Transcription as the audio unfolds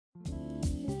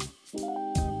I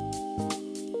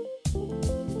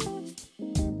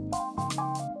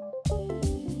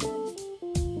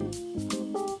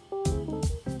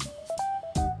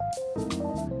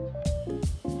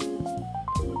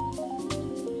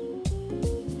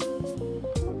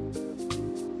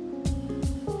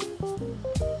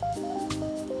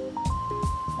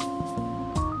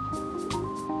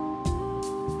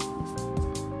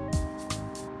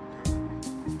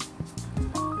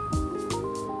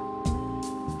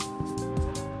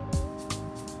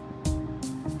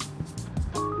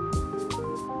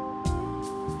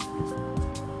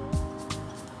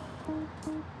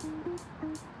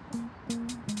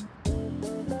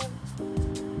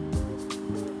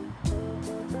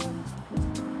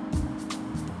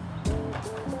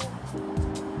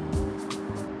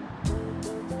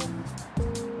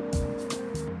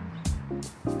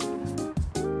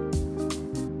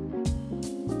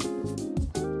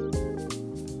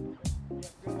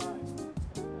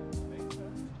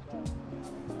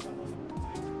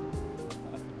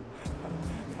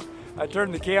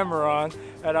turned the camera on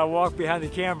and I walked behind the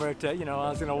camera to, I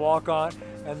was gonna walk on,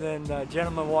 and then a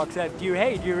gentleman walks out, do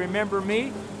you remember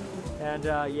me? And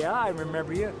yeah, I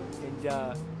remember you.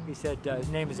 And he said, his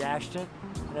name is Ashton.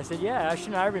 And I said, yeah,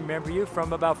 Ashton, I remember you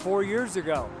from about 4 years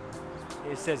ago.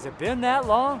 He says, has it been that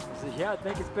long? I said, yeah, I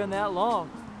think it's been that long.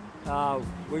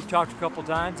 We talked a couple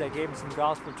times. I gave him some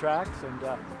gospel tracts, and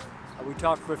we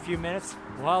talked for a few minutes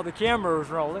while the camera was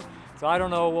rolling. So I don't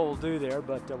know what we'll do there,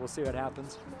 but we'll see what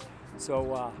happens.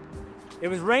 So it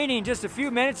was raining just a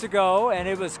few minutes ago, and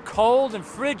it was cold and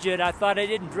frigid. I thought I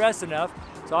didn't dress enough,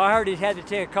 so I already had to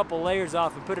take a couple layers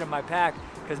off and put it in my pack,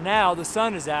 because now the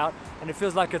sun is out and it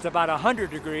feels like it's about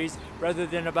 100 degrees rather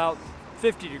than about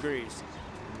 50 degrees.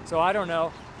 So I don't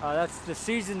know. That's the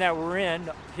season that we're in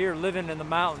here, living in the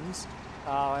mountains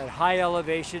at high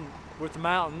elevation with the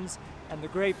mountains and the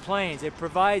Great Plains. It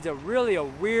provides a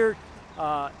weird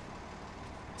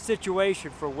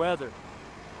situation for weather.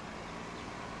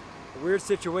 A weird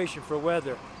situation for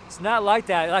weather. It's not like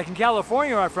that. Like in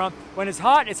California where I'm from, when it's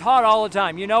hot all the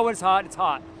time. You know when it's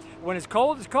hot. When it's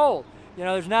cold, it's cold.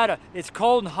 It's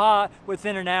cold and hot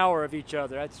within an hour of each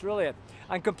other. That's really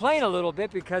I complain a little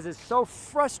bit because it's so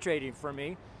frustrating for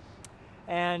me.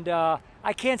 And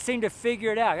I can't seem to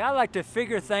figure it out. I like to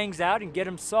figure things out and get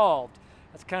them solved.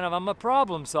 I'm a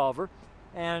problem solver.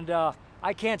 And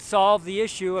I can't solve the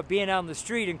issue of being out on the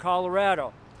street in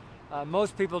Colorado.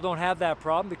 Most people don't have that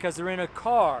problem because they're in a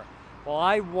car. Well,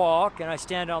 I walk and I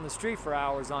stand on the street for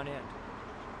hours on end.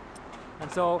 And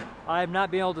so I have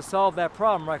not been able to solve that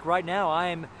problem. Like right now, I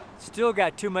am still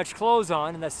got too much clothes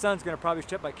on, and the sun's going to probably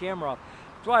shut my camera off.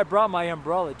 That's why I brought my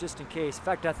umbrella, just in case. In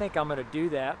fact, I think I'm going to do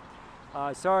that.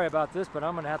 Sorry about this, but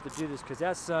I'm going to have to do this because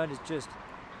that sun is just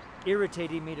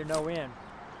irritating me to no end.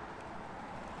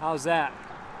 How's that?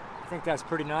 I think that's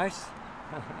pretty nice.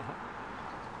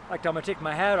 In fact, I'm going to take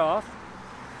my hat off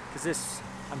because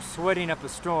I'm sweating up a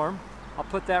storm. I'll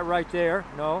put that right there.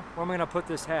 No, where am I going to put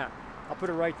this hat? I'll put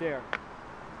it right there.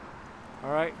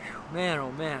 All right, man,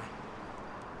 oh man.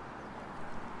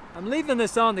 I'm leaving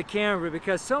this on the camera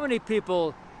because so many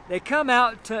people, they come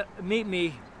out to meet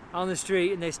me on the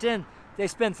street and they spend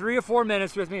 3 or 4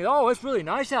 minutes with me. Oh, it's really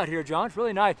nice out here, John. It's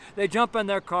really nice. They jump in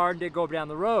their car and they go down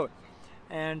the road.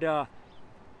 And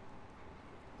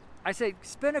I say,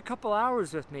 spend a couple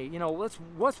hours with me.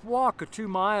 Let's walk 2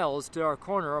 miles to our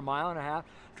corner, 1.5 miles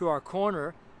to our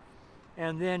corner.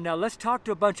 And then let's talk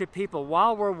to a bunch of people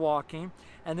while we're walking,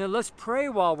 and then let's pray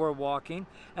while we're walking,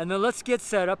 and then let's get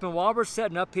set up. And while we're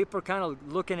setting up, people are kind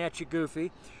of looking at you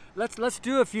goofy. Let's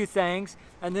do a few things,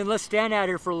 and then let's stand out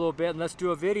here for a little bit and let's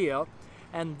do a video,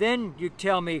 and then you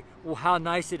tell me how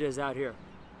nice it is out here.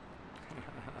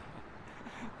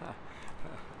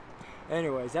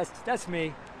 Anyways, that's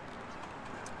me.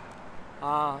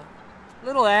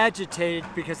 Little agitated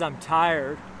because I'm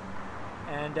tired.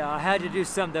 And I had to do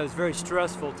something that was very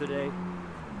stressful today.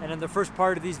 And in the first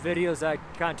part of these videos, I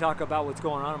kind of talk about what's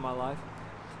going on in my life.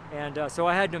 And so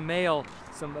I had to mail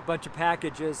a bunch of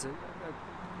packages,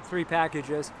 3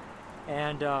 packages.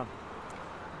 And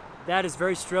that is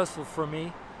very stressful for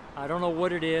me. I don't know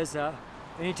what it is.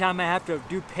 Anytime I have to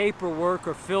do paperwork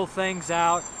or fill things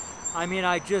out,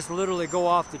 I just literally go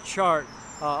off the chart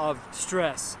of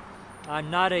stress.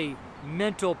 I'm not a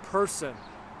mental person.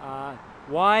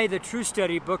 Why the True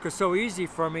Study book is so easy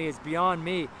for me is beyond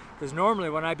me, because normally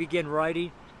when I begin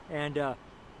writing and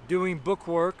doing book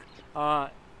work, I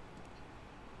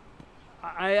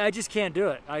just can't do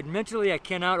it. Mentally I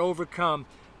cannot overcome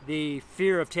the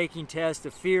fear of taking tests,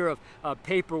 the fear of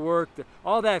paperwork,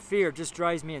 all that fear just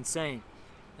drives me insane.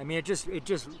 It just,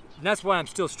 and that's why I'm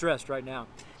still stressed right now,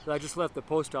 I just left the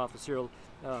post office here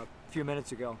a few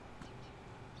minutes ago.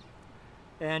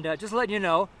 And just letting you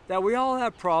know that we all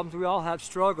have problems, we all have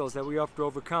struggles that we have to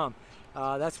overcome.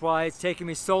 That's why it's taking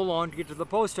me so long to get to the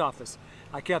post office.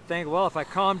 I kept thinking, well, if I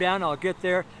calm down, I'll get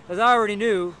there, as I already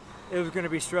knew it was going to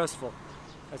be stressful.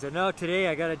 I said, no, today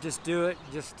I got to just do it.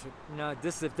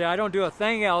 If I don't do a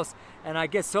thing else and I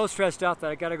get so stressed out that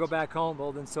I got to go back home,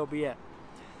 well, then so be it.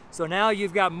 So now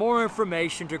you've got more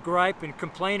information to gripe and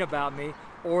complain about me,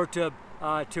 or to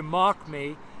mock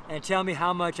me and tell me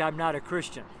how much I'm not a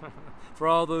Christian. For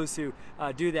all those who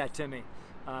do that to me,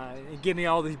 and give me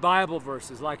all these Bible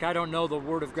verses like I don't know the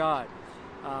Word of God.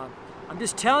 I'm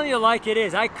just telling you like it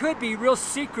is. I could be real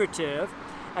secretive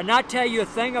and not tell you a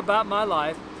thing about my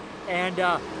life, and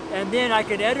then I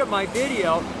could edit my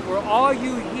video where all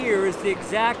you hear is the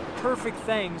exact perfect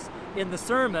things in the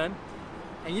sermon,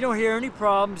 and you don't hear any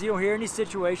problems, you don't hear any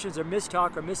situations or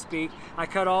mistalk or misspeak. I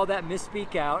cut all that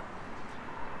misspeak out.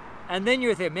 And then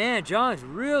you think, man, John's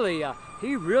really,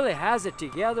 he really has it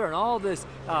together and all this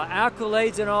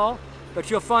accolades and all. But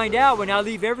you'll find out when I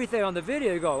leave everything on the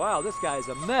video, you go, wow, this guy's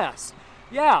a mess.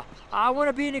 Yeah, I want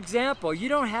to be an example. You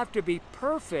don't have to be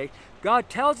perfect. God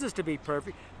tells us to be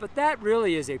perfect, but that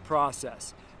really is a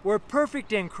process. We're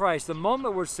perfect in Christ. The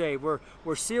moment we're saved,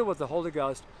 we're sealed with the Holy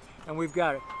Ghost, and we've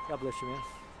got it. God bless you, man.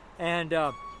 And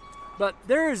but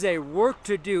there is a work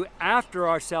to do after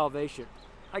our salvation.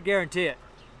 I guarantee it.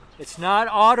 It's not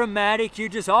automatic. You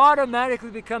just automatically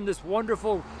become this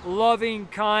wonderful, loving,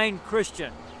 kind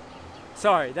Christian.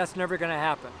 Sorry, that's never going to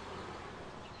happen.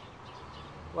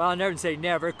 Well, I never say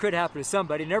never. It could happen to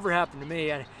somebody. It never happened to me,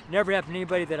 and it never happened to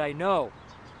anybody that I know.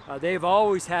 They've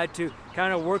always had to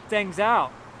kind of work things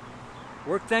out.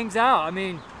 Work things out. I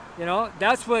mean, you know,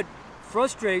 that's what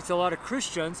frustrates a lot of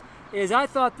Christians, is I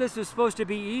thought this was supposed to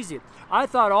be easy. I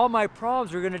thought all my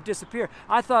problems were going to disappear.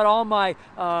 I thought all my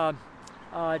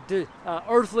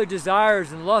earthly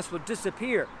desires and lusts would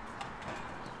disappear.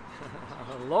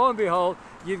 Lo and behold,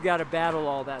 you've got to battle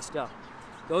all that stuff.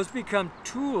 Those become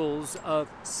tools of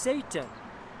Satan.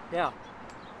 Yeah,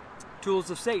 tools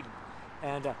of Satan.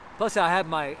 And plus I have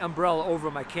my umbrella over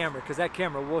my camera because that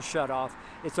camera will shut off.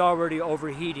 It's already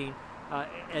overheating.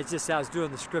 It's just I was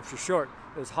doing the scripture short.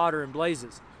 It was hotter in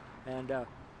blazes. And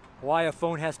why a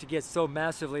phone has to get so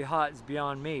massively hot is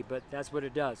beyond me, but that's what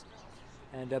it does.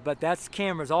 And but that's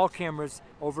cameras. All cameras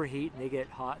overheat and they get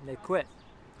hot and they quit.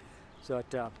 So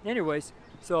anyways,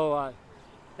 so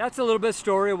that's a little bit of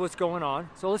story of what's going on.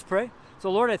 So let's pray.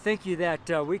 So Lord, I thank you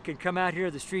that we can come out here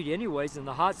to the street anyways in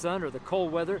the hot sun or the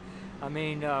cold weather. I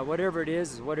mean, whatever it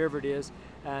is whatever it is.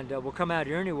 And we'll come out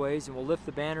here anyways, and we'll lift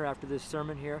the banner after this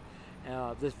sermon here,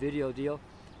 this video deal.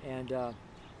 And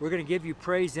we're going to give you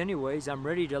praise anyways. I'm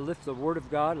ready to lift the Word of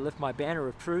God, lift my banner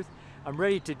of truth. I'm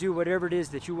ready to do whatever it is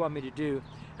that you want me to do.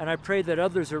 And I pray that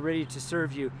others are ready to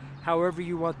serve you however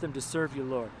you want them to serve you,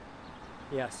 Lord.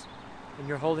 Yes. In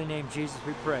your holy name, Jesus,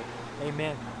 we pray.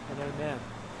 Amen and amen.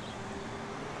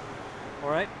 All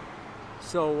right.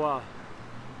 So,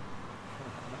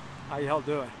 how y'all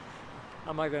doing?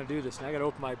 How am I going to do this? And I got to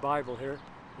open my Bible here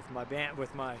with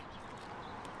my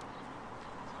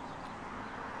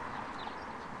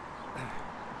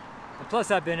and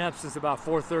plus I've been up since about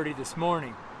 4:30 this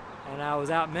morning, and I was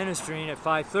out ministering at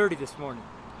 5:30 this morning,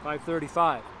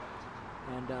 5:35,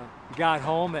 and got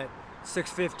home at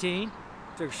 6:15,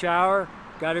 took a shower,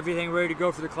 got everything ready to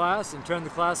go for the class, and turned the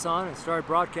class on and started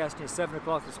broadcasting at 7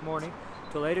 o'clock this morning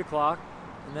till 8 o'clock,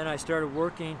 and then I started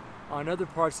working on other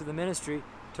parts of the ministry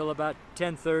till about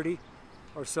 10:30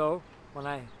 or so when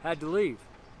I had to leave.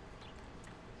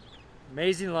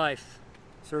 Amazing life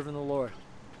serving the Lord.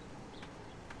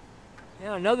 You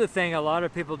know, another thing a lot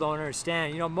of people don't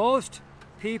understand, you know, most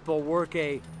people work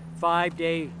a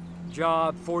 5-day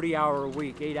job, 40-hour a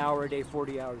week, 8-hour a day,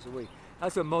 40 hours a week.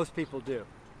 That's what most people do,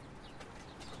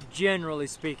 generally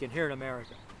speaking, here in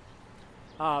America.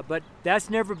 But that's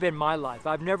never been my life.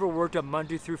 I've never worked a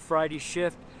Monday through Friday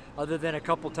shift, other than a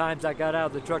couple times I got out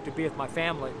of the truck to be with my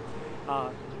family.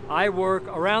 I work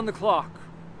around the clock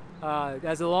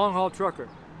as a long-haul trucker.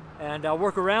 And I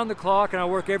work around the clock, and I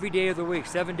work every day of the week,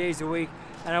 7 days a week.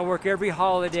 And I work every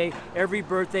holiday, every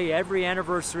birthday, every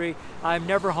anniversary. I'm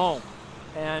never home.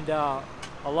 And a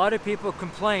lot of people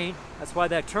complain. That's why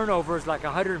that turnover is like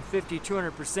 150,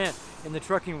 200% in the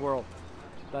trucking world.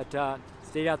 But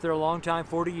stayed out there a long time,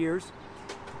 40 years,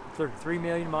 33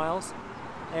 million miles.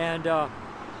 And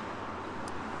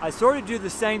I sort of do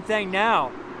the same thing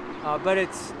now, but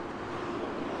it's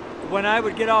when I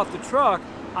would get off the truck,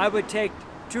 I would take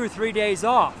 2 or 3 days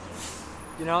off.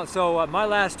 You know, so my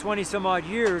last 20 some odd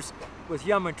years with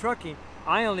Yeoman Trucking,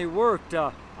 I only worked,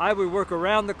 I I would work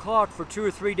around the clock for 2 or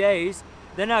 3 days.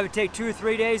 Then I would take 2 or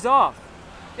 3 days off.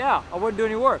 Yeah, I wouldn't do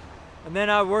any work. And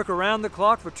then I would work around the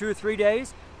clock for 2 or 3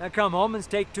 days. I'd come home and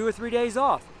take 2 or 3 days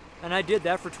off. And I did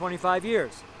that for 25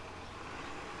 years.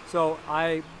 So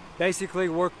I basically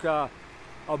work a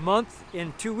month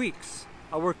in 2 weeks.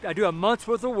 I do a month's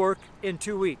worth of work in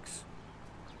 2 weeks.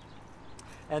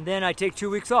 And then I take 2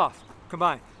 weeks off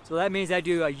combined. So that means I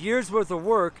do a year's worth of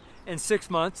work in 6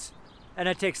 months, and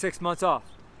I take 6 months off.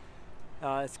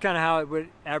 It's kind of how it would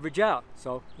average out.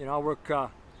 So, I work,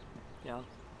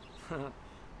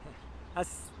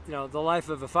 that's, the life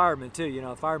of a fireman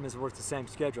too. Firemen work the same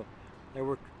schedule. They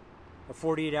work a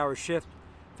 48-hour shift,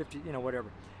 50, whatever.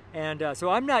 And so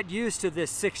I'm not used to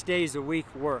this 6 days a week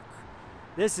work.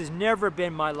 This has never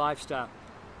been my lifestyle.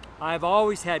 I've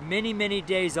always had many, many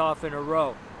days off in a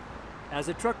row as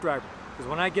a truck driver. Because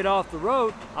when I get off the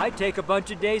road, I take a bunch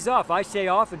of days off. I stay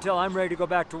off until I'm ready to go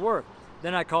back to work.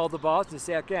 Then I call the boss and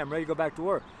say, okay, I'm ready to go back to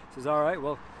work. He says, all right,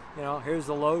 well, here's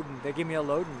the load, and they give me a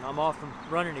load, and I'm off and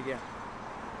running again.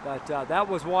 But that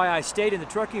was why I stayed in the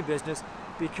trucking business,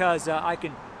 because I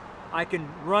can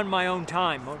run my own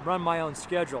time, run my own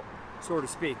schedule, so to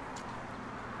speak.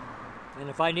 And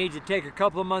if I need to take a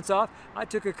couple of months off, I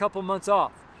took a couple of months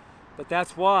off. But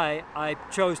that's why I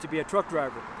chose to be a truck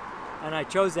driver. And I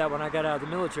chose that when I got out of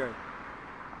the military.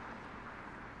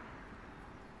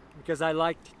 Because I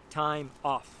liked time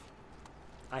off.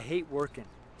 I hate working.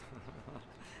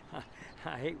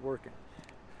 I hate working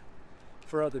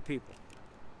for other people.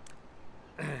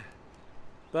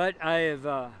 But I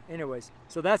have, anyways,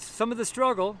 so that's some of the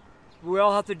struggle we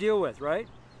all have to deal with, right?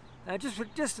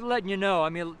 Just letting you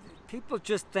know, people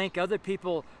just think other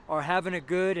people are having it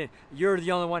good and you're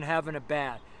the only one having it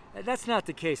bad. That's not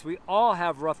the case. We all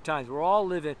have rough times. We're all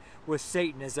living with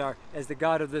Satan as the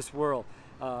God of this world.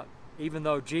 Even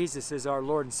though Jesus is our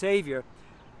Lord and Savior,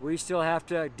 we still have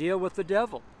to deal with the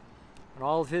devil and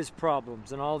all of his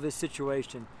problems and all of his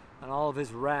situation and all of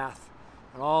his wrath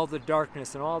and all the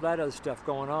darkness and all that other stuff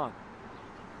going on.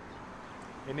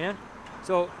 Amen?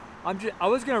 So I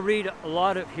was going to read a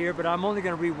lot of here, but I'm only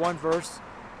going to read one verse,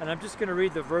 and I'm just going to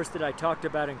read the verse that I talked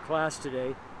about in class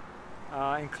today.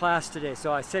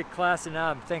 So I said class, and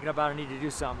now I'm thinking about I need to do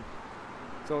something.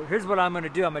 So here's what I'm going to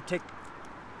do. I'm going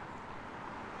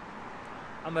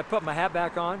to put my hat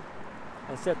back on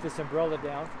and set this umbrella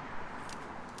down,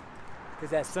 because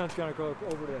that sun's going to go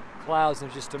over the clouds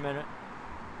in just a minute.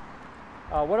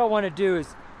 What I want to do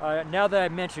is, now that I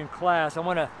mentioned class, I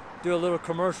want to do a little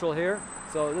commercial here.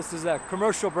 So this is a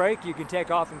commercial break. You can take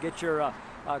off and get your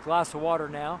glass of water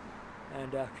now,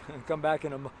 and come back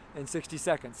in 60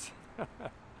 seconds.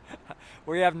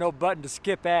 We have no button to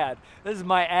skip ad. This is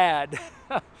my ad.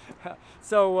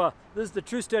 So this is the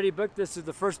True Study book. This is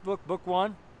the first book, book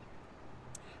 1.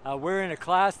 We're in a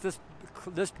class.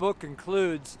 This book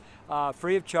includes,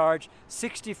 free of charge,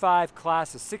 65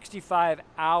 classes, 65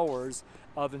 hours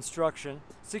of instruction,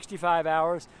 65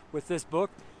 hours with this book.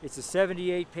 It's a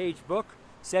 78-page book,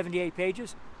 78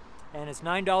 pages, and it's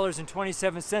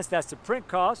 $9.27. That's the print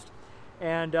cost.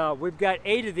 And we've got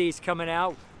 8 of these coming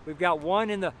out. We've got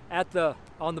one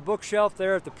on the bookshelf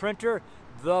there at the printer,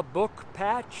 the book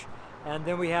patch, and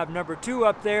then we have number 2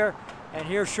 up there. And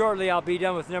here shortly I'll be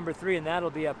done with number 3, and that'll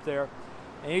be up there.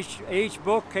 And each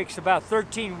book takes about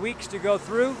 13 weeks to go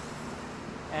through,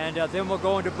 and then we'll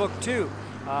go into book 2.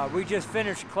 We just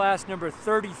finished class number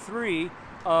 33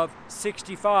 of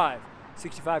 65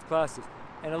 classes,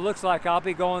 and it looks like I'll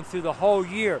be going through the whole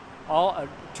year, all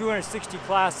 260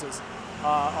 classes,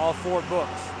 all 4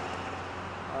 books.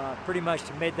 Pretty much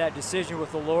made that decision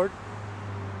with the Lord,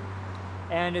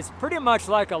 and it's pretty much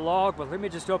like a log book. Let me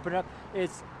just open it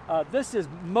up. This is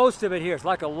most of it here. It's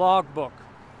like a log book,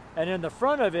 and in the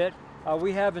front of it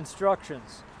we have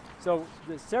instructions. So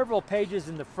the several pages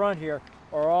in the front here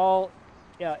are all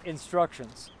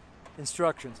instructions,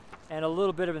 and a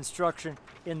little bit of instruction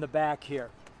in the back here.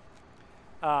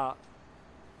 But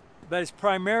it's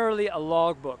primarily a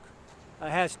log book. It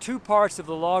has 2 parts of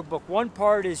the log book. One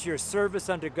part is your service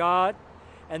unto God,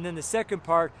 and then the second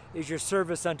part is your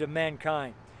service unto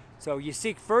mankind. So you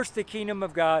seek first the kingdom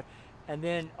of God, and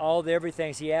then all the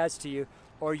everything he adds to you,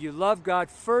 or you love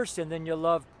God first and then you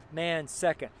love man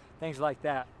second, things like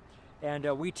that. And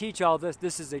we teach all this.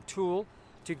 This is a tool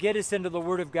to get us into the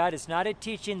Word of God. It's not a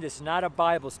teaching. This is not a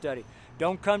Bible study.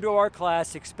 Don't come to our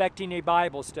class expecting a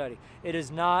Bible study. It is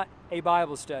not a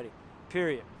Bible study,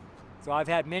 period. So I've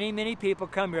had many, many people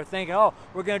come here thinking, oh,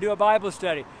 we're going to do a Bible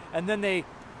study. And then they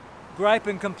gripe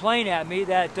and complain at me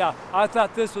that I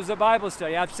thought this was a Bible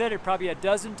study. I've said it probably a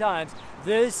dozen times.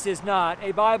 This is not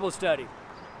a Bible study,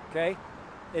 okay?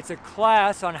 It's a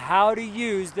class on how to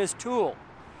use this tool.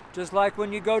 Just like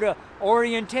when you go to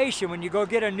orientation, when you go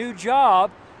get a new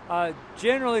job,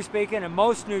 generally speaking, in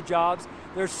most new jobs,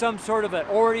 there's some sort of an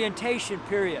orientation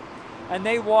period, and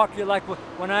they walk you like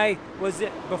when I was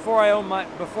before I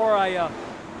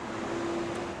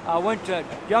went to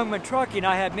Youngman Trucking.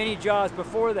 I had many jobs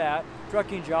before that,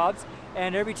 trucking jobs,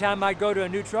 and every time I'd go to a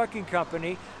new trucking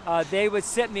company, they would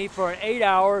set me for an 8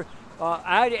 hours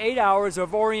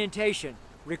of orientation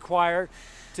required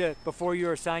before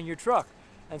you assign your truck.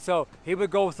 And so he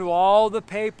would go through all the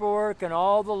paperwork and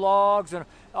all the logs and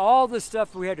all the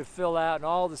stuff we had to fill out and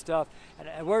all the stuff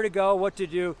and where to go, what to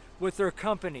do with their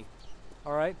company.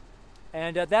 All right?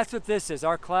 And that's what this is.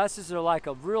 Our classes are like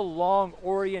a real long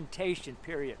orientation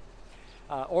period,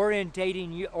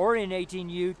 orientating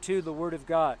you to the Word of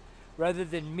God, rather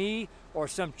than me or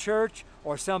some church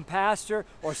or some pastor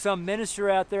or some minister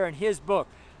out there in his book.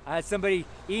 I had somebody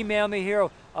email me here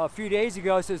a few days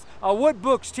ago. It says, what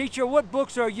books, teacher, what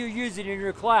books are you using in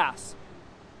your class?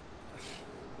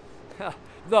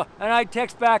 And I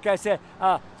text back, I said,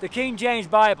 the King James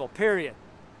Bible, period.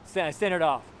 I sent it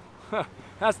off.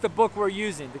 That's the book we're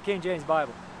using, the King James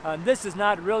Bible. This is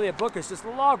not really a book, it's just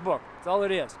a log book. That's all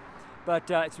it is.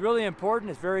 But it's really important,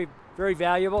 it's very, very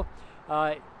valuable.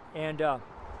 Yeah.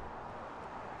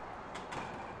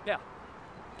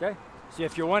 Okay. So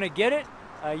if you want to get it,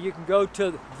 you can go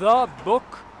to the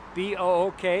book,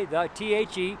 B-O-O-K, the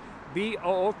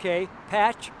T-H-E-B-O-O-K,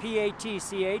 patch,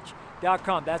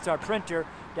 P-A-T-C-H.com. That's our printer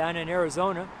down in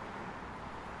Arizona.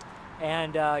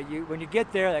 And when you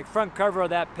get there, the front cover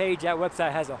of that page, that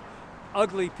website has a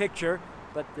ugly picture,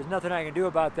 but there's nothing I can do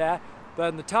about that. But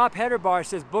in the top header bar, it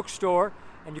says bookstore,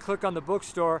 and you click on the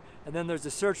bookstore, and then there's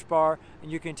a search bar,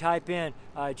 and you can type in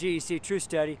GEC True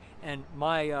Study, and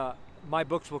my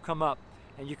books will come up,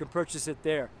 and you can purchase it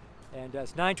there. And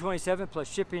it's $9.27 plus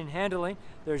shipping and handling.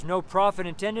 There's no profit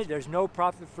intended. There's no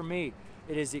profit for me.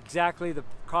 It is exactly the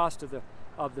cost of the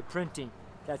printing.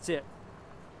 That's it.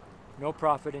 No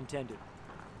profit intended.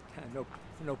 No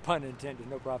pun intended.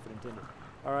 No profit intended.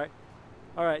 All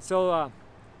right. So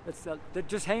let's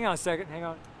just hang on a second. Hang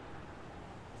on.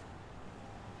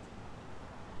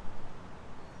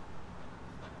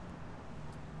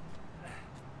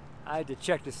 I had to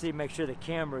check to make sure the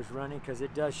camera is running because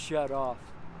it does shut off.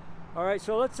 All right,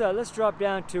 so let's drop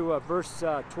down to verse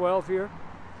 12 here.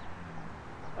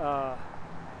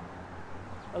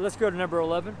 Let's go to number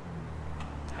 11.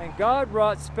 And God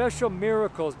wrought special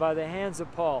miracles by the hands of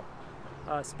Paul.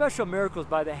 Special miracles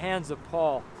by the hands of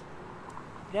Paul.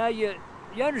 Now you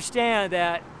understand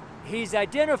that he's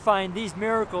identifying these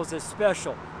miracles as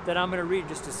special, that I'm going to read in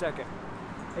just a second.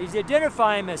 He's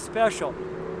identifying them as special.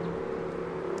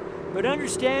 But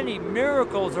understanding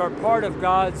miracles are part of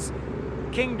God's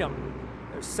kingdom.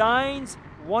 There's signs,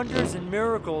 wonders, and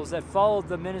miracles that follow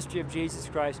the ministry of Jesus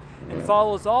Christ and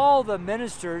follows all the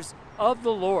ministers of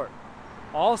the Lord.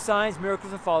 All signs,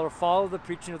 miracles, and follow the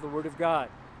preaching of the Word of God.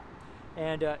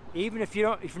 And even if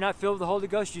you're not filled with the Holy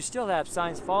Ghost, you still have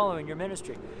signs following your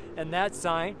ministry. And that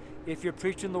sign, if you're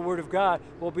preaching the Word of God,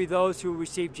 will be those who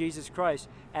receive Jesus Christ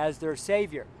as their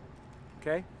Savior.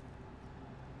 Okay?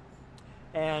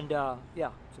 And so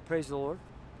praise the Lord.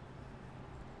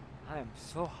 I am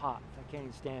so hot, I can't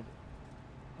even stand it.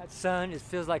 That sun, it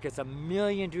feels like it's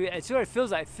 1,000,000 degrees. It's what it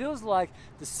feels like. It feels like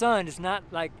the sun is not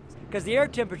like, because the air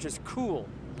temperature is cold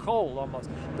almost,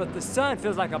 but the sun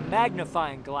feels like a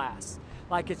magnifying glass.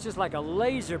 Like it's just like a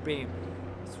laser beam.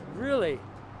 It's really,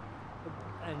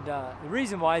 and the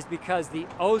reason why is because the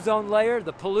ozone layer,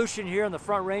 the pollution here in the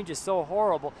Front Range is so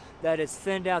horrible that it's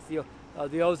thinned out the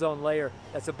ozone layer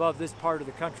that's above this part of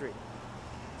the country.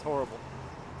 It's horrible.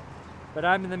 But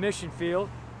I'm in the mission field,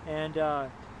 and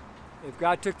if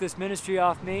God took this ministry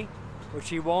off me, which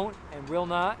he won't and will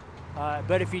not,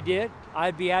 but if he did,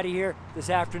 I'd be out of here this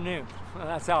afternoon.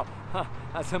 That's how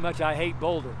much I hate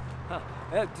Boulder.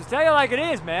 To tell you like it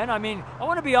is, man. I mean, I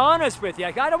want to be honest with you.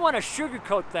 I don't want to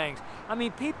sugarcoat things. I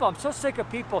mean, people, I'm so sick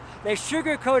of people. They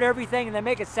sugarcoat everything and they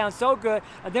make it sound so good.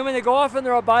 And then when they go off and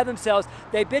they're all by themselves,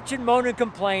 they bitch and moan and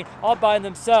complain all by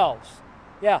themselves.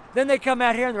 Yeah, then they come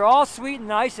out here and they're all sweet and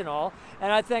nice and all.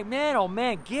 And I think, man, oh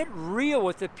man, get real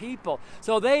with the people.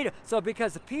 So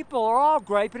because the people are all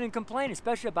griping and complaining,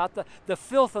 especially about the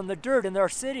filth and the dirt in their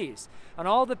cities. And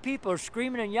all the people are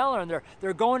screaming and yelling and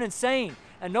they're going insane.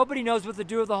 And nobody knows what to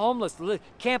do with the homeless,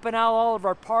 camping out all of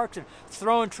our parks and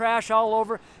throwing trash all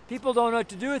over. People don't know what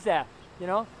to do with that, you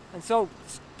know? And so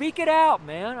speak it out,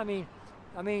 man. I mean,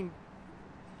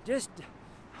 it's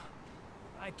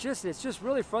just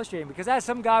really frustrating because I had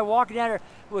some guy walking down there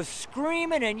was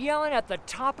screaming and yelling at the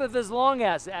top of his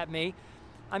lungs at me,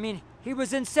 I mean, he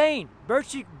was insane,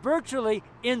 virtually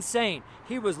insane.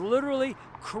 He was literally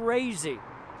crazy.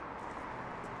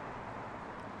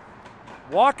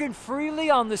 Walking freely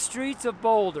on the streets of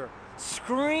Boulder,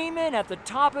 screaming at the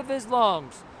top of his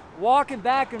lungs, walking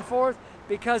back and forth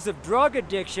because of drug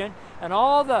addiction and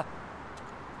all the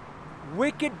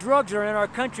wicked drugs are in our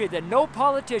country that no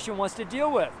politician wants to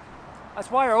deal with. That's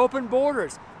why our open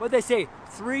borders, what they say,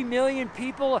 3 million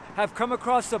people have come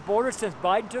across the border since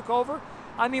Biden took over.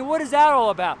 I mean, what is that all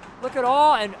about? Look at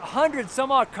all, and 100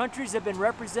 some odd countries have been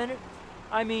represented.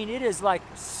 I mean, it is like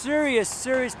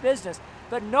serious business,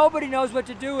 but nobody knows what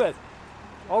to do with.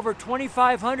 Over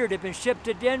 2,500 have been shipped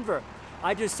to Denver.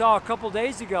 I just saw a couple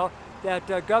days ago that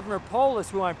Governor Polis,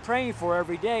 who I'm praying for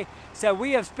every day, said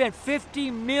we have spent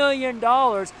 $50 million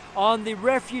on the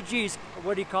refugees,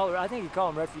 what do you call it? I think you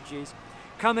call them refugees,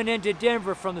 coming into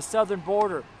Denver from the southern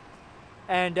border.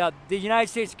 And the United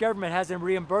States government hasn't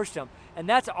reimbursed them. And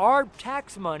that's our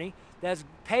tax money that's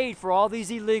paid for all these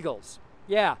illegals.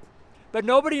 Yeah, but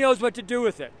nobody knows what to do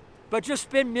with it. But just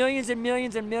spend millions and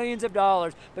millions and millions of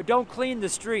dollars, but don't clean the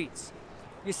streets.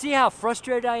 You see how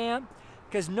frustrated I am?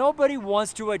 Because nobody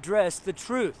wants to address the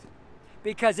truth.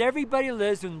 Because everybody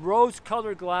lives in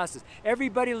rose-colored glasses.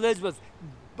 Everybody lives with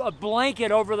a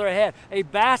blanket over their head, a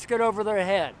basket over their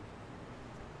head.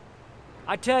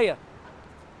 I tell you,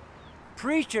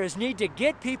 preachers need to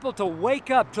get people to wake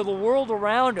up to the world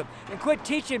around them and quit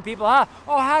teaching people how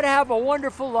to have a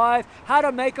wonderful life, how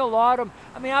to make a lot of them.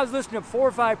 I mean, I was listening to 4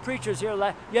 or 5 preachers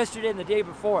here yesterday and the day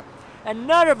before, and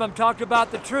none of them talked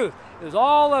about the truth. It was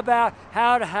all about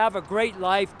how to have a great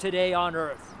life today on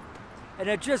earth. And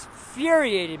it just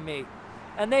infuriated me.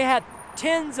 And they had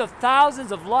tens of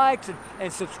thousands of likes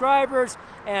and subscribers,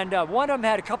 and one of them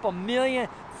had a couple million,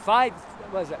 2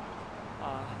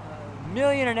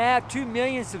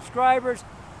 million subscribers.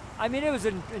 I mean, it was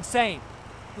insane.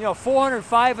 400,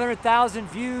 500,000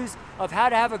 views of how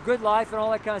to have a good life and all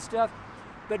that kind of stuff.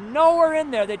 But nowhere in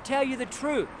there they tell you the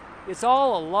truth. It's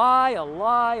all a lie, a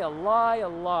lie, a lie, a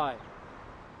lie.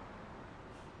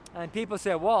 And people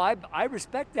say, well, I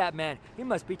respect that man. He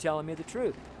must be telling me the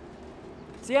truth.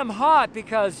 See, I'm hot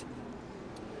because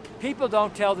people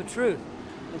don't tell the truth.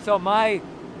 And so my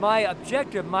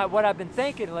objective, what I've been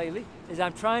thinking lately, is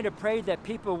I'm trying to pray that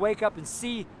people wake up and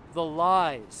see the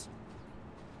lies.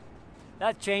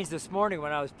 That changed this morning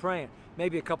when I was praying,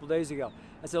 maybe a couple days ago.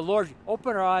 I said, Lord,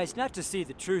 open our eyes not to see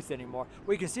the truth anymore.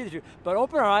 We can see the truth, but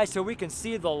open our eyes so we can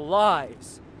see the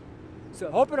lies. So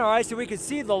open our eyes so we can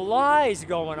see the lies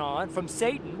going on from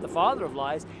Satan, the father of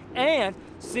lies, and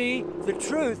see the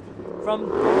truth from the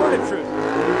word of truth.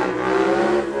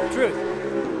 Truth.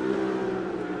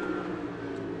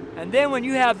 And then when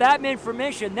you have that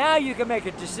information, now you can make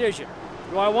a decision.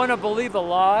 Do I want to believe a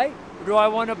lie, or do I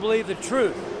want to believe the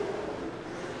truth?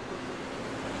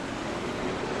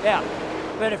 Yeah.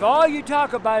 But if all you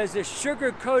talk about is this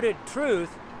sugar-coated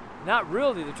truth, not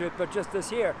really the truth, but just this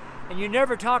here, and you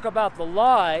never talk about the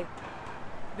lie,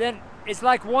 then it's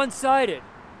like one-sided,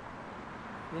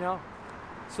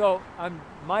 So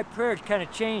my prayer kind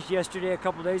of changed yesterday, a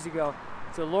couple days ago.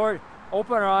 So Lord,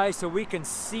 open our eyes so we can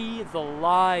see the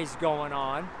lies going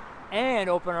on, and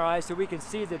open our eyes so we can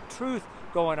see the truth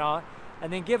going on,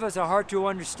 and then give us a heart to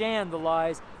understand the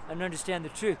lies and understand the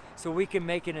truth so we can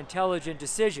make an intelligent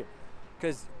decision.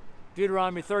 Because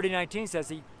Deuteronomy 30:19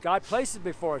 says God places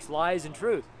before us lies and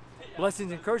truth,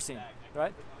 blessings and cursing,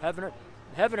 right? Heaven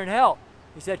and hell.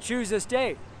 He said, choose this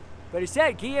day. But he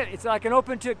said, it's like an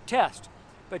open test,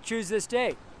 but choose this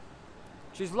day.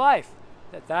 Choose life,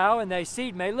 that thou and thy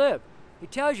seed may live. He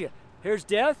tells you, here's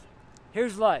death,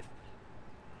 here's life.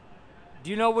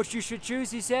 Do you know what you should choose,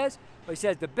 he says? Well, he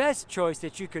says the best choice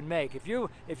that you can make, if you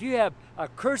have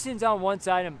cursings on one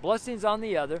side and blessings on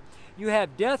the other, you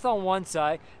have death on one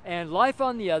side and life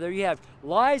on the other, you have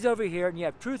lies over here and you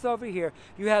have truth over here,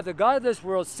 you have the God of this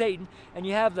world, Satan, and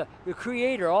you have the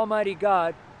Creator, Almighty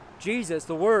God, Jesus,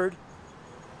 the Word.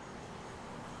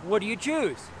 What do you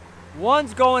choose?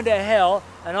 One's going to hell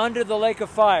and under the lake of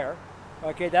fire.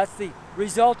 Okay, that's the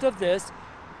result of this.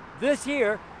 This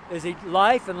here is a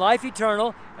life and life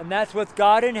eternal, and that's with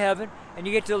God in heaven, and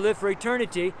you get to live for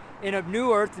eternity in a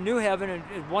new earth, a new heaven, and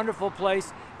a wonderful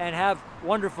place, and have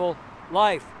wonderful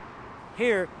life.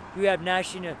 Here, you have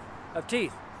gnashing of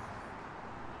teeth.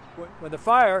 When the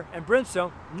fire and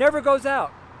brimstone never goes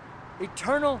out.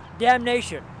 Eternal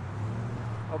damnation.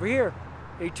 Over here,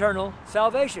 eternal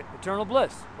salvation, eternal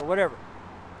bliss, or whatever.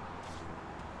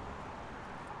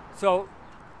 So,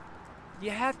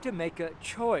 you have to make a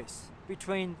choice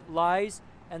between lies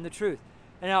and the truth.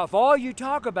 And now, if all you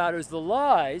talk about is the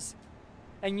lies,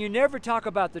 and you never talk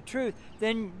about the truth,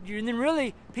 then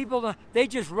really people, they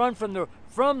just run from the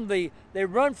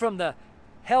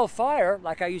hellfire.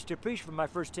 Like I used to preach for my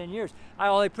first 10 years. I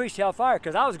only preached hellfire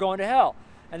because I was going to hell,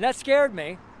 and that scared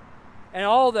me. And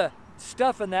all the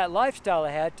stuff in that lifestyle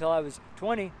I had till I was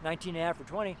 20, 19 and a half or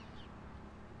 20,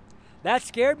 that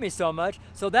scared me so much.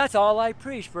 So that's all I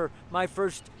preached for my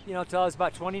first, till I was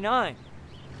about 29.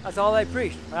 That's all I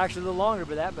preached. Actually, a little longer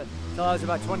than that, but till I was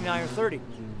about 29 or 30.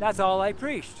 That's all I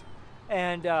preached.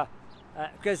 And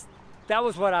because that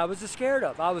was what I was scared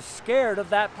of. I was scared of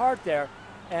that part there.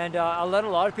 And I led a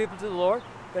lot of people to the Lord.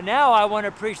 But now I want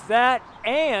to preach that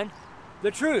and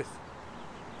the truth.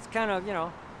 It's kind of,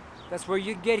 that's where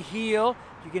you get healed.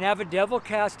 You can have a devil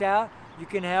cast out. You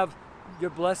can have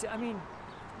your blessing. I mean,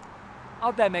 I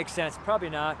hope that makes sense. Probably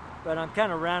not. But I'm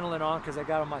kind of rambling on because I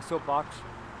got on my soapbox.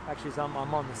 Actually, I'm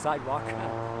on the sidewalk.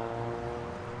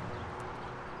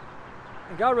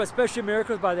 And God wrought special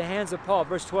miracles by the hands of Paul.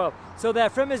 Verse 12. So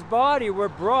that from his body were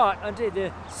brought unto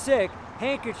the sick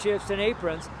handkerchiefs and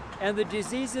aprons, and the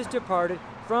diseases departed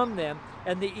from them,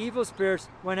 and the evil spirits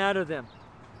went out of them.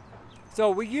 So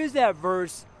we use that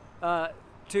verse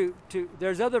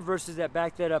there's other verses that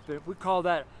back that up. We call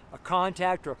that a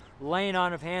contact or laying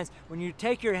on of hands. When you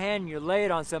take your hand and you lay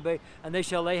it on somebody, and they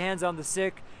shall lay hands on the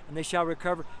sick, and they shall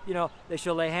recover. They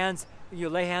shall lay hands. You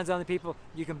lay hands on the people,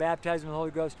 you can baptize them in the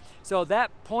Holy Ghost. So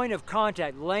that point of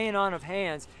contact, laying on of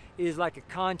hands, is like a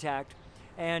contact.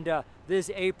 And these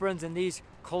aprons and these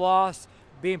cloths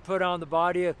being put on the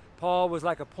body of Paul was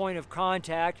like a point of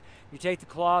contact. You take the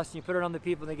cloths and you put it on the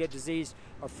people, and they get diseased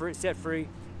or set free,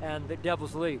 and the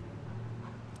devils leave.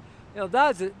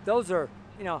 Those are,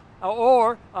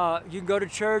 or you can go to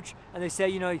church and they say,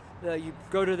 you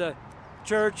go to the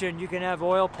church and you can have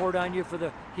oil poured on you for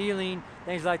the healing,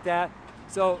 things like that.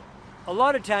 So a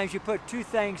lot of times you put two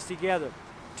things together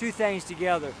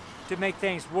to make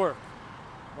things work,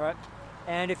 right?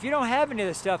 And if you don't have any of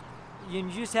this stuff, you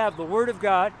just have the Word of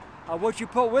God. What you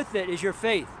put with it is your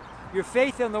faith. Your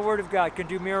faith in the Word of God can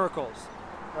do miracles,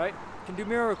 right? Can do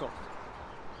miracles.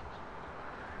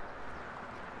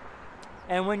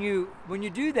 And when you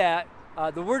do that,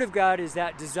 the Word of God is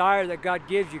that desire that God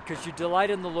gives you because you delight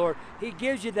in the Lord. He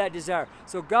gives you that desire.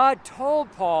 So God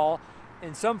told Paul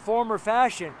in some form or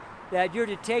fashion that you're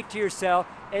to take to yourself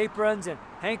aprons and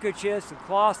handkerchiefs and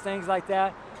cloths, things like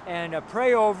that, and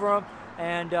pray over them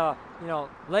and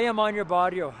lay them on your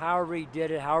body, or however he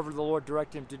did it, however the Lord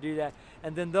directed him to do that.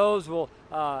 And then those will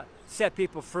set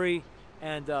people free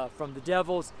and from the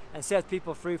devils, and set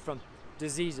people free from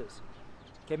diseases.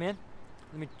 Okay, man?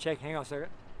 Let me check. Hang on a second.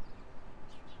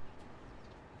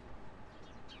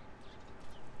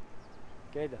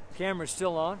 Okay, the camera's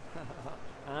still on,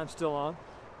 and I'm still on.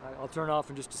 I'll turn it off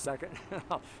in just a second.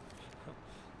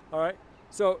 All right.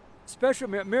 So special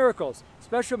miracles.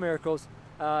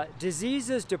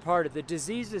 Diseases departed. The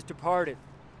diseases departed.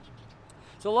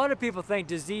 So a lot of people think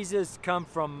diseases come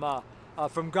from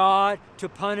God to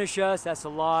punish us. That's a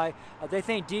lie. They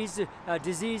think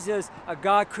diseases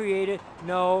God created.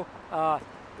 No.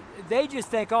 They just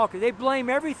think they blame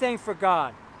everything for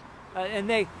God,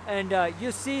 and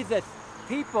you see that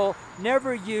people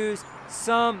never use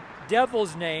some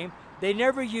devil's name. They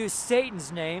never use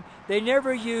Satan's name. They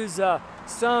never use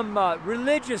some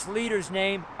religious leader's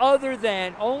name other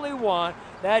than only one,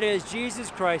 that is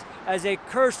Jesus Christ, as a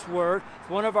curse word. It's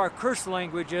one of our curse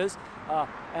languages.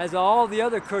 As all the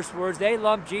other curse words, they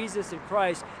lump Jesus and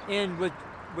Christ in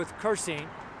with cursing.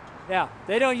 Yeah,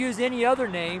 they don't use any other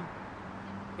name.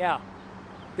 Yeah,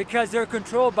 because they're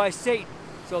controlled by Satan.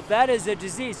 So that is a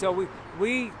disease. So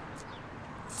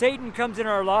Satan comes in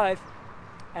our life,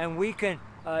 and we can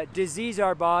disease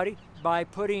our body by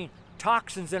putting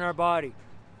toxins in our body.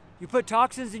 You put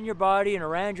toxins in your body and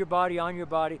around your body, on your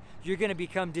body, you're going to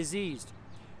become diseased.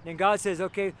 And God says,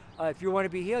 okay, if you want to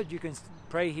be healed, you can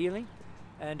pray healing.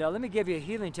 And let me give you a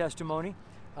healing testimony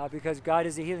because God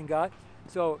is a healing God.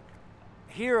 So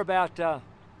here about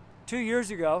 2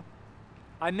 years ago,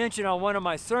 I mentioned on one of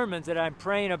my sermons that I'm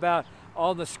praying about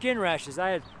all the skin rashes. I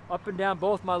had up and down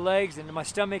both my legs and my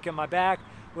stomach and my back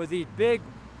with these big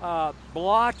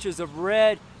blotches of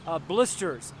red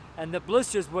blisters. And the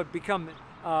blisters would become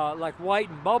like white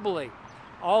and bubbly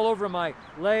all over my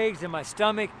legs and my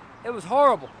stomach. It was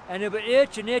horrible. And it would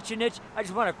itch and itch and itch. I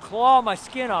just want to claw my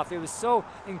skin off. It was so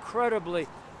incredibly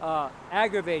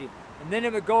aggravating. And then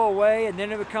it would go away, and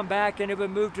then it would come back, and it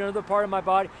would move to another part of my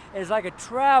body. And it's like it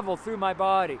traveled through my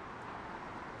body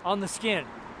on the skin.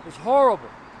 It's horrible.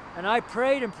 And I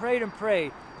prayed and prayed and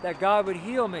prayed that God would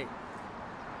heal me.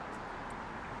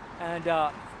 And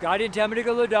God didn't tell me to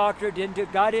go to the doctor.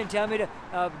 God didn't tell me to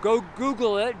go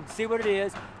Google it and see what it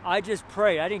is. I just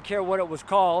prayed. I didn't care what it was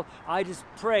called. I just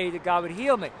prayed that God would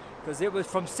heal me, because it was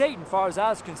from Satan, as far as I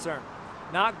was concerned,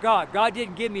 not God. God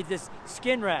didn't give me this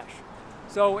skin rash.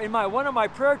 So in one of my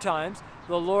prayer times,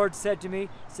 the Lord said to me,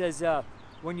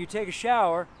 when you take a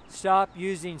shower, stop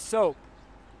using soap.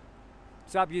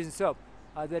 Stop using soap.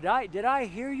 Did I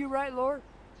hear you right, Lord?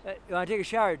 When I take a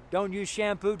shower, don't use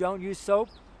shampoo, don't use soap?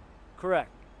 Correct.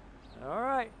 All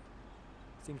right.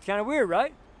 Seems kind of weird,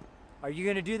 right? Are you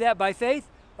going to do that by faith?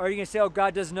 Or are you going to say, oh,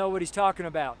 God doesn't know what he's talking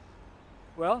about?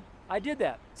 Well, I did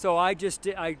that. So I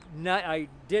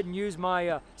didn't use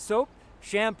my soap,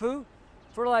 shampoo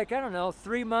for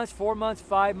 3 months, 4 months,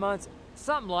 5 months,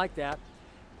 something like that.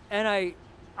 And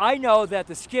I know that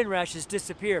the skin rashes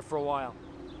disappear for a while.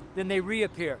 Then they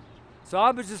reappear. So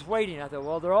I was just waiting. I thought,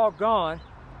 well, they're all gone,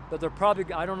 but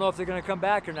I don't know if they're going to come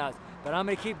back or not. But I'm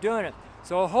going to keep doing it.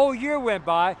 So a whole year went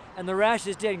by, and the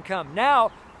rashes didn't come.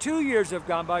 Now, 2 years have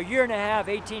gone by, a year and a half,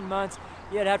 18 months.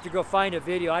 You'd have to go find a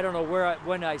video. I don't know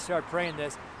when I started praying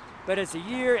this. But it's a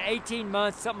year, 18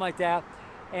 months, something like that.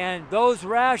 And those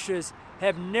rashes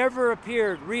have never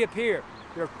reappeared.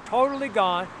 They're totally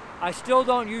gone. I still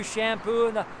don't use shampoo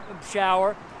in the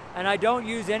shower, and I don't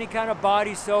use any kind of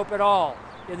body soap at all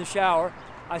in the shower.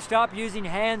 I stopped using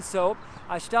hand soap.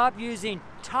 I stopped using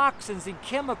toxins and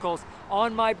chemicals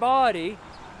on my body.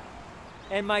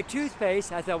 And my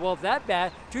toothpaste, I thought, well, if that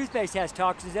bad, toothpaste has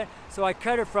toxins in it, so I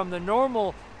cut it from the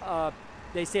normal,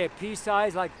 they say a pea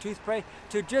size, like toothpaste,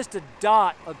 to just a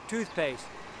dot of toothpaste.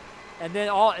 And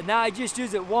now I just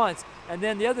use it once, and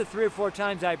then the other 3 or 4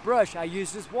 times I brush, I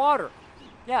use just water.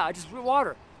 Yeah, I just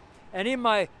water. And in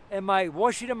my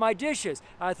washing of my dishes,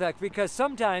 I thought, because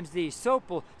sometimes the soap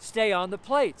will stay on the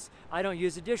plates. I don't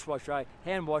use a dishwasher. I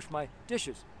hand wash my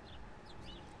dishes.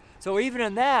 So even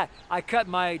in that, I cut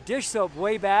my dish soap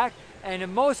way back, and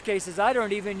in most cases, I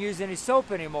don't even use any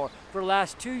soap anymore for the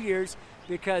last 2 years,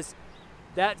 because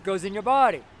that goes in your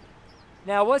body.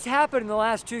 Now, what's happened in the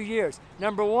last 2 years?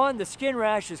 Number one, the skin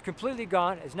rash is completely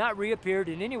gone, has not reappeared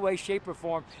in any way, shape, or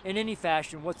form, in any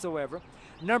fashion whatsoever.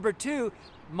 Number two,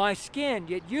 my skin,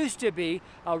 it used to be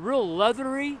a real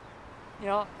leathery,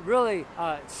 really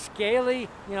scaly,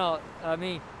 not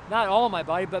all of my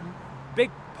body, but big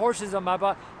portions of my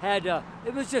body had,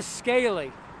 it was just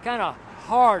scaly, kind of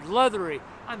hard, leathery,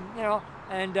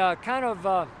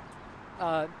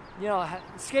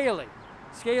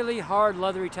 scaly, hard,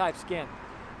 leathery type skin.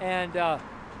 And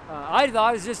I thought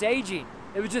I was just aging.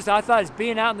 I thought I was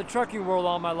being out in the trucking world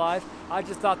all my life. I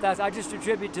just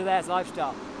attribute to that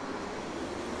lifestyle.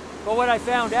 But what I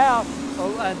found out,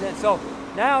 so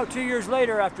now 2 years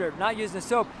later, after not using the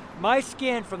soap, my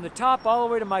skin from the top all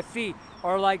the way to my feet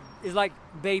is like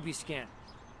baby skin.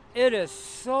 It is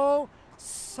so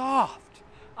soft.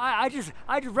 I just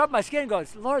rub my skin and go,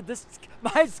 Lord,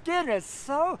 my skin is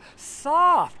so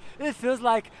soft. It feels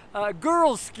like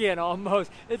girl skin almost.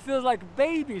 It feels like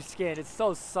baby skin. It's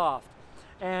so soft.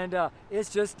 And it's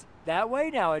just that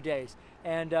way nowadays.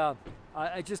 And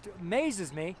it just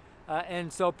amazes me.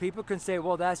 And so people can say,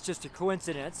 well, that's just a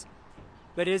coincidence.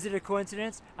 But is it a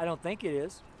coincidence? I don't think it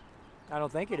is.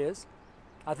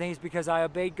 I think it's because I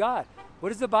obeyed God. What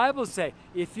does the Bible say?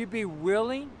 If you be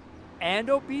willing and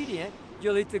obedient,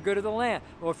 you'll eat the good of the land.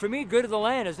 Well, for me, good of the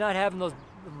land is not having those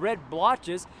red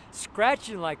blotches,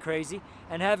 scratching like crazy,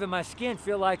 and having my skin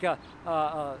feel like an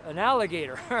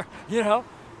alligator,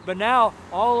 But now,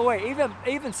 all the way,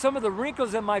 even some of the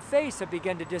wrinkles in my face have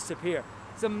begun to disappear.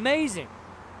 It's amazing,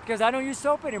 because I don't use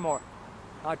soap anymore.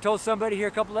 I told somebody here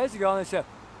a couple days ago, and they said,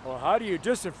 well, how do you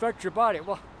disinfect your body?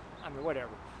 Well,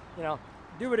 whatever.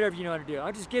 Do whatever you know how to do.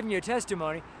 I'm just giving you a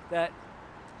testimony that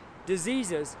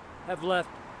diseases have left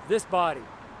this body,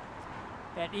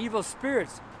 and evil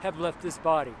spirits have left this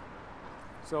body.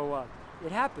 So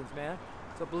it happens, man.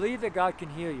 So believe that God can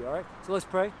heal you, all right? So let's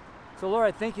pray. So Lord,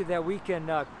 I thank you that we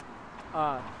can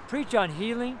preach on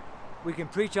healing, we can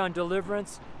preach on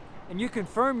deliverance, and you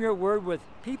confirm your word with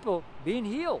people being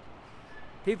healed.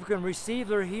 People can receive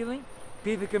their healing.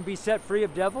 People can be set free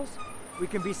of devils. We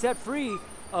can be set free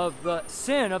of the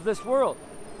sin of this world.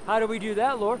 How do we do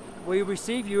that, Lord? We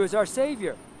receive you as our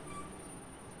Savior.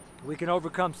 We can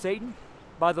overcome Satan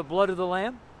by the blood of the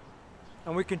Lamb,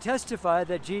 and we can testify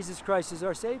that Jesus Christ is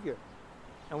our Savior,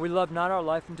 and we love not our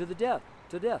life unto death.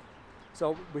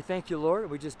 So we thank you, Lord.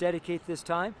 We just dedicate this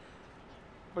time.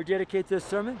 We dedicate this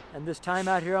sermon and this time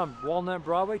out here on Walnut and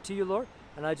Broadway to you, Lord.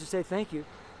 And I just say thank you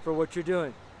for what you're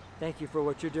doing. Thank you for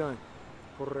what you're doing.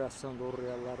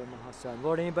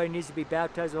 Lord, anybody needs to be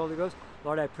baptized in the Holy Ghost,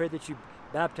 Lord, I pray that you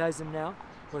baptize them now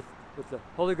with the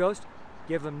Holy Ghost.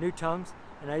 give them new tongues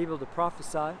and are able to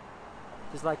prophesy,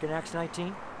 just like in Acts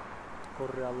 19.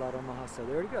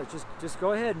 There it goes. Just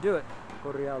go ahead and do it.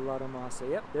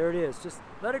 Yep, there it is. Just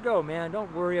let it go, man.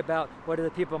 Don't worry about what other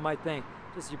people might think.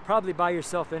 You're probably by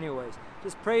yourself anyways.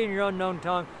 Just pray in your unknown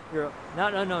tongue, your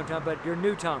not unknown tongue, but your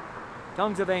new tongue.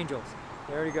 Tongues of angels.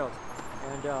 There it goes.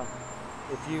 And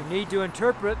if you need to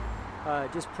interpret,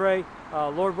 just pray,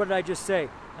 Lord, what did I just say?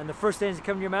 And the first things that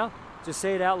come to your mouth, just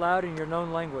say it out loud in your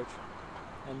known language.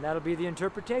 And that'll be the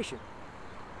interpretation.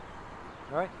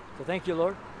 All right? So thank you,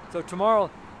 Lord. So tomorrow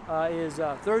is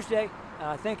Thursday, and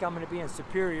I think I'm going to be in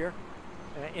Superior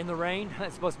in the rain.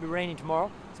 It's supposed to be raining tomorrow,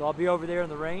 so I'll be over there in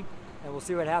the rain, and we'll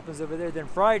see what happens over there. Then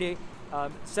Friday,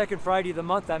 second Friday of the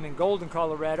month, I'm in Golden,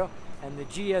 Colorado, and the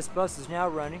GS bus is now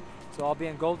running, so I'll be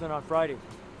in Golden on Friday.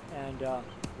 And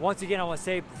once again, I want to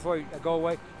say before I go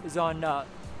away, is on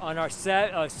our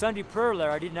Sunday prayer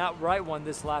letter. I did not write one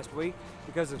this last week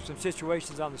because of some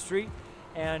situations on the street,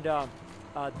 and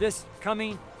this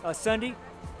coming Sunday,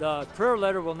 the prayer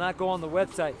letter will not go on the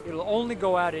website. It'll only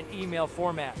go out in email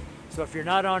format. So if you're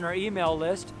not on our email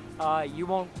list, you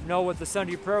won't know what the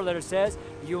Sunday prayer letter says.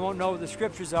 You won't know what the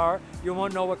scriptures are. You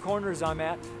won't know what corners I'm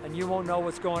at, and you won't know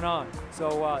what's going on.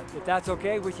 So if that's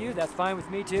okay with you, that's fine with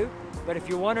me too. But if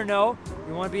you want to know,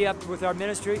 you want to be up with our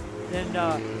ministry, then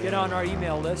get on our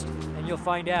email list, and you'll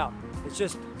find out. It's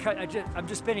just I'm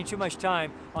just spending too much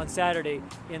time on Saturday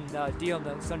in dealing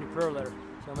the Sunday prayer letter.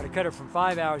 So I'm going to cut it from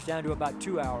 5 hours down to about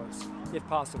 2 hours, if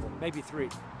possible, maybe 3.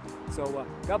 So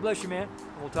God bless you, man.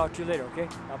 And we'll talk to you later, okay?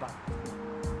 Bye-bye.